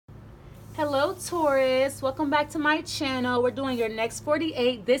Hello Taurus, welcome back to my channel. We're doing your next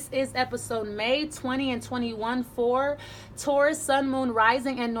 48. This is episode May 20 and 21 for Taurus, Sun, Moon,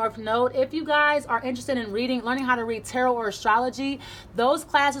 Rising, and North Node. If you guys are interested in learning how to read tarot or astrology, those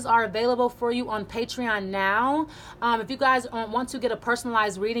classes are available for you on Patreon now. If you guys want to get a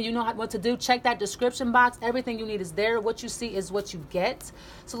personalized reading, you know what to do. Check that description box. Everything you need is there. What you see is what you get.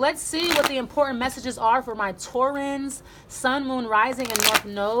 So let's see what the important messages are for my Taurans, Sun, Moon, Rising, and North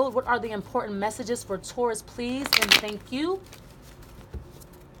Node. What are the important messages for Taurus, please, and thank you.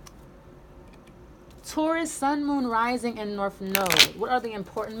 Taurus, Sun, Moon, Rising, and North Node. What are the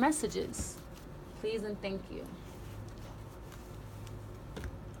important messages? Please and thank you.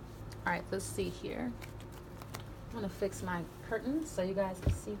 All right, let's see here. I'm going to fix my curtains so you guys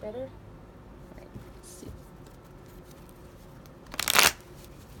can see better. All right, let's see.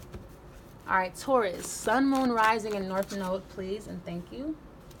 All right, Taurus, Sun, Moon, Rising, and North Node, please and thank you.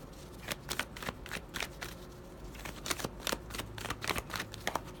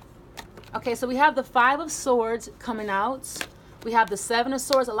 Okay, so we have the Five of Swords coming out. We have the Seven of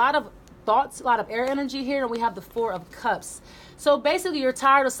Swords, a lot of thoughts, a lot of air energy here, and we have the Four of Cups. So basically, you're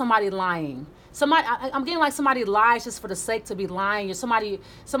tired of somebody lying. I'm getting like somebody lies just for the sake to be lying. Somebody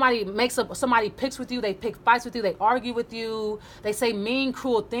picks with you, they pick fights with you, they argue with you, they say mean,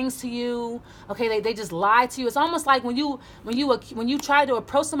 cruel things to you. Okay, they just lie to you. It's almost like when you try to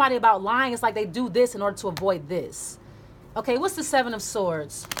approach somebody about lying, it's like they do this in order to avoid this. Okay, what's the Seven of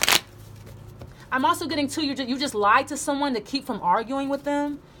Swords? I'm also getting too, you just lied to someone to keep from arguing with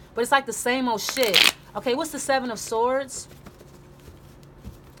them, but it's like the same old shit. Okay, what's the Seven of Swords?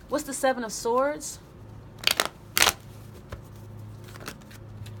 What's the Seven of Swords?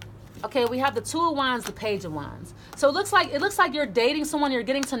 Okay, we have the Two of Wands, the Page of Wands. So it looks like you're dating someone, you're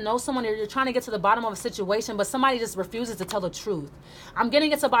getting to know someone, you're trying to get to the bottom of a situation, but somebody just refuses to tell the truth. I'm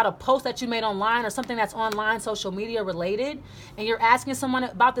getting it's about a post that you made online or something that's online, social media related, and you're asking someone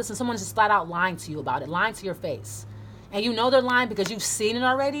about this and someone's just flat out lying to you about it, lying to your face. And you know they're lying because you've seen it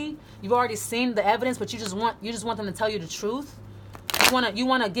already. You've already seen the evidence, but you just want them to tell you the truth. You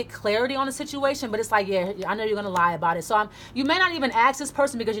want to get clarity on the situation, but it's like, yeah, I know you're going to lie about it. So you may not even ask this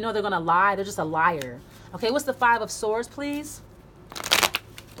person because you know they're going to lie. They're just a liar. Okay, what's the Five of Swords, please?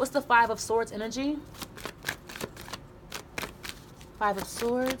 What's the Five of Swords energy? Five of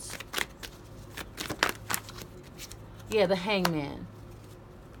Swords. Yeah, the Hangman.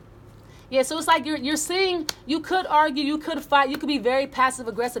 Yeah, so it's like you're seeing, you could argue, you could fight, you could be very passive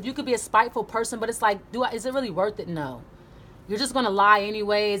aggressive, you could be a spiteful person, but it's like, is it really worth it? No. You're just gonna lie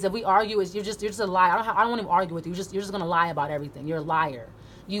anyways. If we argue, you're just a liar. I don't want to argue with you. You're just gonna lie about everything. You're a liar.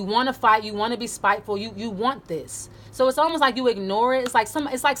 You want to fight. You want to be spiteful. You want this. So it's almost like you ignore it. It's like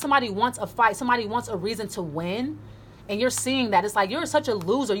somebody wants a fight. Somebody wants a reason to win, and you're seeing that. It's like you're such a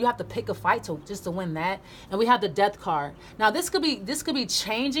loser. You have to pick a fight just to win that. And we have the Death card. Now this could be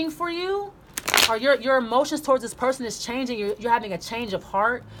changing for you, or your emotions towards this person is changing. You're having a change of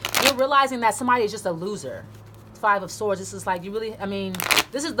heart. You're realizing that somebody is just a loser. Five of Swords. This is like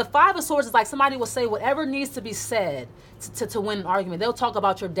this is the Five of Swords is like somebody will say whatever needs to be said to win an argument. They'll talk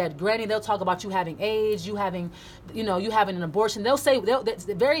about your dead granny. They'll talk about you having AIDS, you having an abortion. They're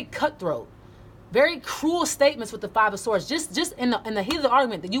very cutthroat, very cruel statements with the Five of Swords. Just in the heat of the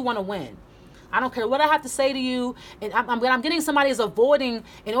argument that you want to win. I don't care what I have to say to you. And I'm getting somebody is avoiding,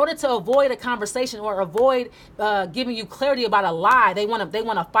 in order to avoid a conversation or avoid giving you clarity about a lie. They want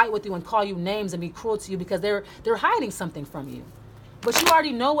to fight with you and call you names and be cruel to you because they're hiding something from you. But you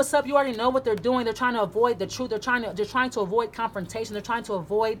already know what's up. You already know what they're doing. They're trying to avoid the truth. They're trying to avoid confrontation. They're trying to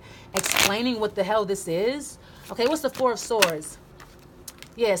avoid explaining what the hell this is. Okay, what's the Four of Swords?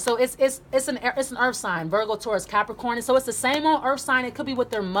 Yeah, so it's an earth sign, Virgo, Taurus, Capricorn. And so it's the same old earth sign. It could be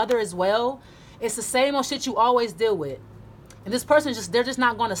with their mother as well. It's the same old shit you always deal with. And this person they're just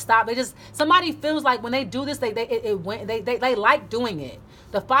not going to stop. Somebody feels like when they do this, they like doing it.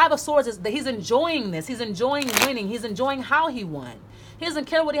 The Five of Swords he's enjoying this. He's enjoying winning. He's enjoying how he won. He doesn't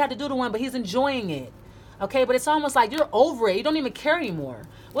care what he had to do to win, but he's enjoying it. Okay, but it's almost like you're over it. You don't even care anymore.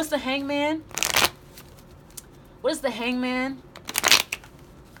 What's the Hangman? What is the Hangman?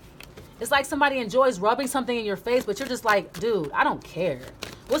 It's like somebody enjoys rubbing something in your face, but you're just like, dude, I don't care.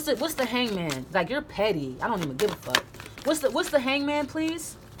 What's the Hangman? Like, you're petty. I don't even give a fuck. What's the Hangman,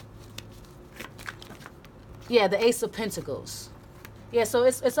 please? Yeah, the Ace of Pentacles. Yeah, so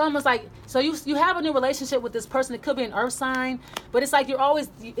it's almost like, so you have a new relationship with this person. It could be an earth sign, but it's like you're always,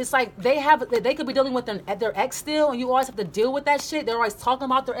 it's like they could be dealing with their ex still, and you always have to deal with that shit. They're always talking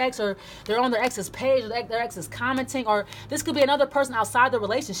about their ex, or they're on their ex's page, or their ex is commenting, or this could be another person outside the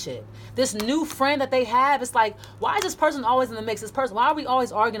relationship. This new friend that they have, it's like, why is this person always in the mix? This person, why are we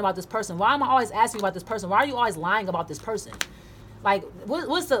always arguing about this person? Why am I always asking about this person? Why are you always lying about this person? Like,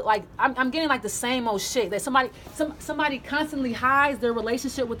 what's the, like, I'm getting like the same old shit. That somebody constantly hides their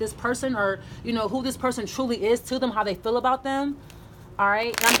relationship with this person, or, you know, who this person truly is to them, how they feel about them. All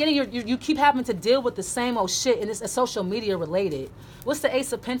right. And I'm getting you keep having to deal with the same old shit, and it's social media related. What's the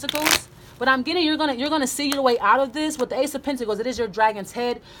Ace of Pentacles? But I'm getting you're gonna see your way out of this with the Ace of Pentacles. It is your dragon's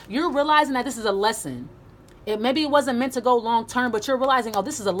head. You're realizing that this is a lesson. Maybe it wasn't meant to go long term, but you're realizing, oh,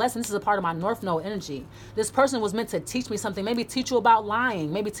 this is a lesson. This is a part of my North Node energy. This person was meant to teach me something. Maybe teach you about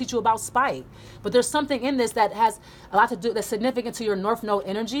lying. Maybe teach you about spite. But there's something in this that has a lot to do, that's significant to your North Node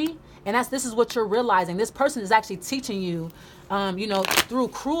energy. And this is what you're realizing. This person is actually teaching you, you know, through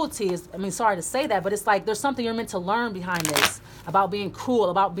cruelty. I mean, sorry to say that, but it's like there's something you're meant to learn behind this, about being cruel,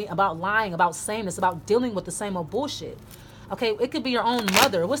 about lying, about sameness, about dealing with the same old bullshit. Okay, it could be your own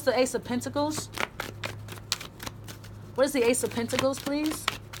mother. What's the Ace of Pentacles? What is the Ace of Pentacles, please?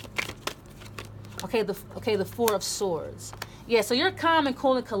 Okay, the Four of Swords. Yeah, so you're calm and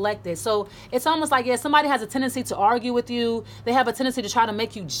cool and collected. So it's almost like, yeah, somebody has a tendency to argue with you. They have a tendency to try to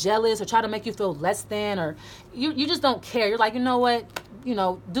make you jealous, or try to make you feel less than, or you just don't care. You're like, you know what? You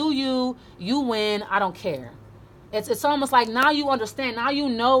know, do you win? I don't care. It's almost like now you understand. Now you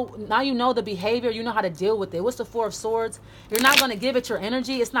know the behavior. You know how to deal with it. What's the Four of Swords? You're not going to give it your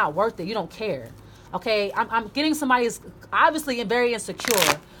energy. It's not worth it. You don't care. Okay, I'm getting somebody is obviously very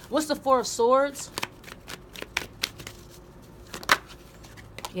insecure. What's the Four of Swords?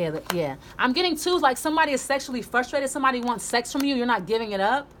 Yeah. I'm getting too, like, somebody is sexually frustrated. Somebody wants sex from you. You're not giving it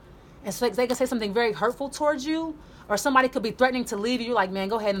up. And so they can say something very hurtful towards you. Or somebody could be threatening to leave you. You're like, man,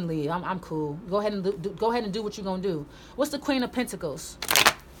 go ahead and leave. I'm cool. Go ahead and do what you're going to do. What's the Queen of Pentacles?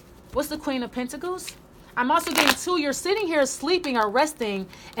 What's the Queen of Pentacles? I'm also getting too, you're sitting here sleeping or resting,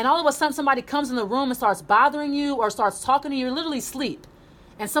 and all of a sudden somebody comes in the room and starts bothering you, or starts talking to you. You're literally asleep,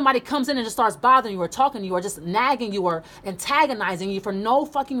 and somebody comes in and just starts bothering you, or talking to you, or just nagging you, or antagonizing you for no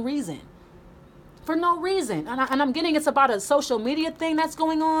fucking reason. For no reason. And I'm getting it's about a social media thing that's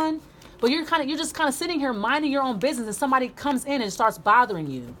going on, but you're just kind of sitting here minding your own business, and somebody comes in and starts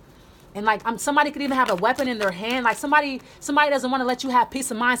bothering you. And like, somebody could even have a weapon in their hand. Like somebody doesn't want to let you have peace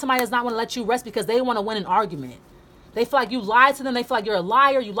of mind. Somebody does not want to let you rest because they want to win an argument. They feel like you lied to them. They feel like you're a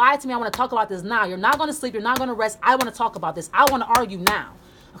liar. You lied to me. I want to talk about this now. You're not going to sleep. You're not going to rest. I want to talk about this. I want to argue now.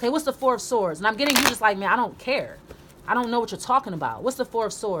 Okay, what's the Four of Swords? And I'm getting you just like, man, I don't care. I don't know what you're talking about. What's the Four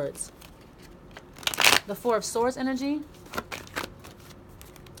of Swords? The Four of Swords energy.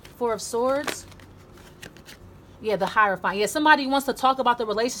 Four of Swords. Yeah, the Hierophant. Yeah, somebody wants to talk about the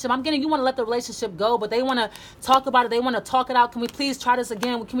relationship. I'm getting, you want to let the relationship go, but they want to talk about it. They want to talk it out. Can we please try this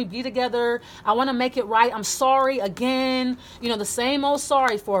again? Can we be together? I want to make it right. I'm sorry again. You know, the same old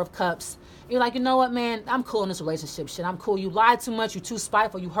sorry, Four of Cups. You're like, you know what, man? I'm cool in this relationship shit. I'm cool. You lied too much. You're too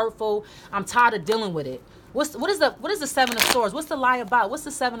spiteful. You hurtful. I'm tired of dealing with it. What is the Seven of Swords? What's the lie about? What's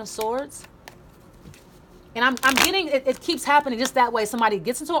the Seven of Swords? And I'm getting it keeps happening just that way. Somebody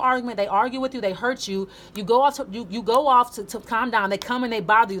gets into an argument, they argue with you, they hurt you, you go off to calm down, they come and they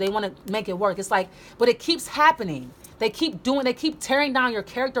bother you, they want to make it work. It's like, but it keeps happening. They keep tearing down your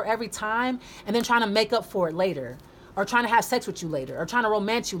character every time, and then trying to make up for it later, or trying to have sex with you later, or trying to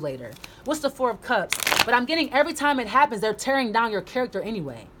romance you later. What's the Four of Cups? But I'm getting every time it happens, they're tearing down your character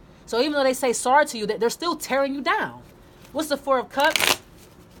anyway. So even though they say sorry to you, they're still tearing you down. What's the Four of Cups?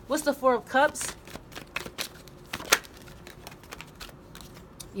 What's the Four of Cups?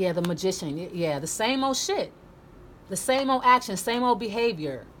 Yeah, the Magician. Yeah, the same old shit. The same old action, same old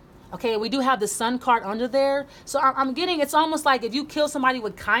behavior. Okay, we do have the Sun card under there. So I'm getting, it's almost like if you kill somebody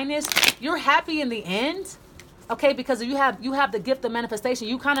with kindness, you're happy in the end. Okay, because you have the gift of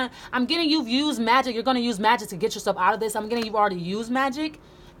manifestation. I'm getting you've used magic. You're going to use magic to get yourself out of this. I'm getting you've already used magic.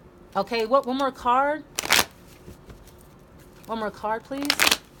 Okay, one more card. One more card, please.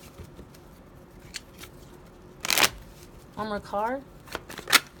 One more card.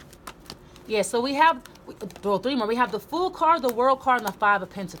 Yeah, so we have three more. We have the Fool card, the World card, and the Five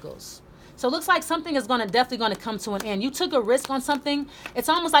of Pentacles. So it looks like something is definitely going to come to an end. You took a risk on something. It's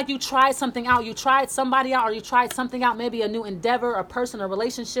almost like you tried something out. You tried somebody out, or you tried something out, maybe a new endeavor, a person, a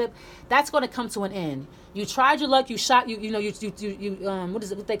relationship. That's going to come to an end. You tried your luck. You shot. You what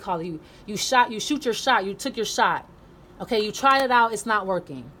is it? What they call it? You shoot your shot. You took your shot. Okay, you tried it out. It's not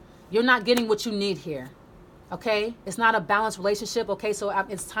working. You're not getting what you need here. Okay, it's not a balanced relationship. Okay, so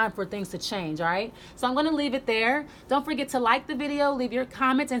it's time for things to change. All right, so I'm going to leave it there. Don't forget to like the video, leave your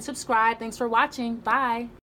comments, and subscribe. Thanks for watching. Bye.